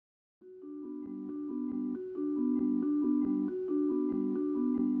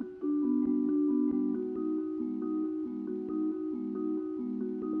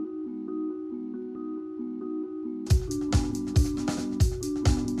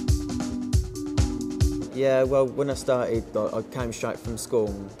Yeah, well, when I started, like, I came straight from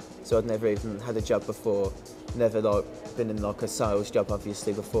school, so I'd never even had a job before. Never been in a sales job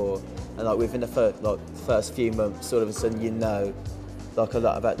obviously before, and within the first few months, all of a sudden you know a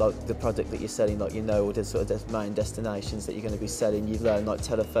lot about the product that you're selling. You know all the sort of main destinations that you're going to be selling. You learn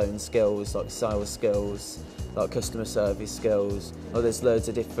telephone skills, sales skills, customer service skills. There's loads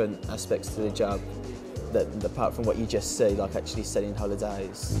of different aspects to the job that apart from what you just see, actually selling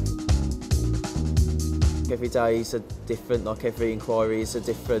holidays. Every day is a different, every inquiry is a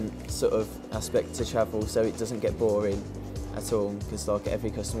different sort of aspect to travel, so it doesn't get boring at all, because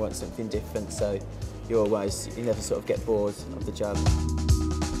every customer wants something different, so you never sort of get bored of the job.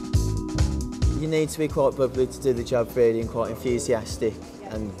 You need to be quite bubbly to do the job really, and quite enthusiastic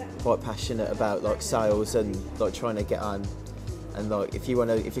and quite passionate about sales and trying to get on. And if you're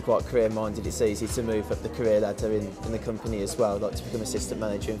quite career minded, it's easy to move up the career ladder in the company as well, to become assistant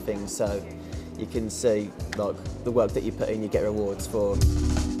manager and things. So you can see the work that you put in, you get rewards for.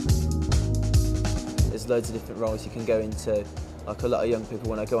 There's loads of different roles you can go into. A lot of young people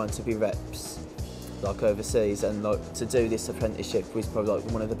want to go on to be reps, overseas, and to do this apprenticeship was probably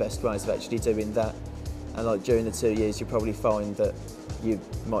one of the best ways of actually doing that. And during the 2 years, you probably find that you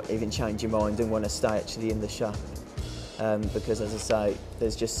might even change your mind and want to stay actually in the shop. Because, as I say,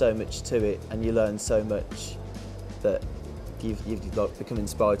 there's just so much to it, and you learn so much that you've become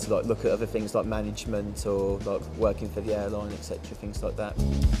inspired to look at other things like management or working for the airline, etc., things like that.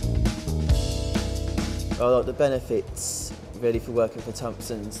 Well, the benefits really for working for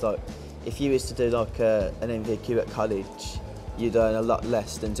Thomson's, if you was to do an MVQ at college, you'd earn a lot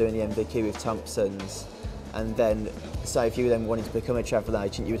less than doing the MVQ with Thomson's. And then, say if you then wanted to become a travel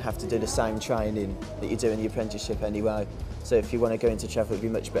agent, you would have to do the same training that you do in the apprenticeship anyway. So if you want to go into travel, it'd be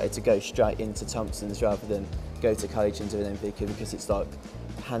much better to go straight into Thomson's rather than go to college and do an MVQ, because it's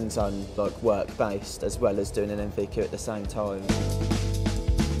hands-on, work-based, as well as doing an MVQ at the same time.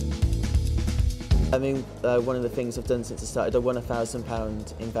 I mean, one of the things I've done since I started, I won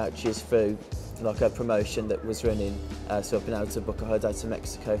 £1,000 in vouchers through a promotion that was running, so I've been able to book a holiday to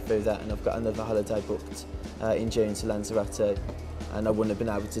Mexico through that, and I've got another holiday booked in June to Lanzarote, and I wouldn't have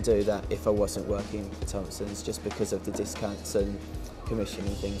been able to do that if I wasn't working for Thomson's, just because of the discounts and commission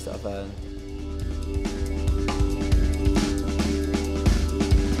and things that I've earned.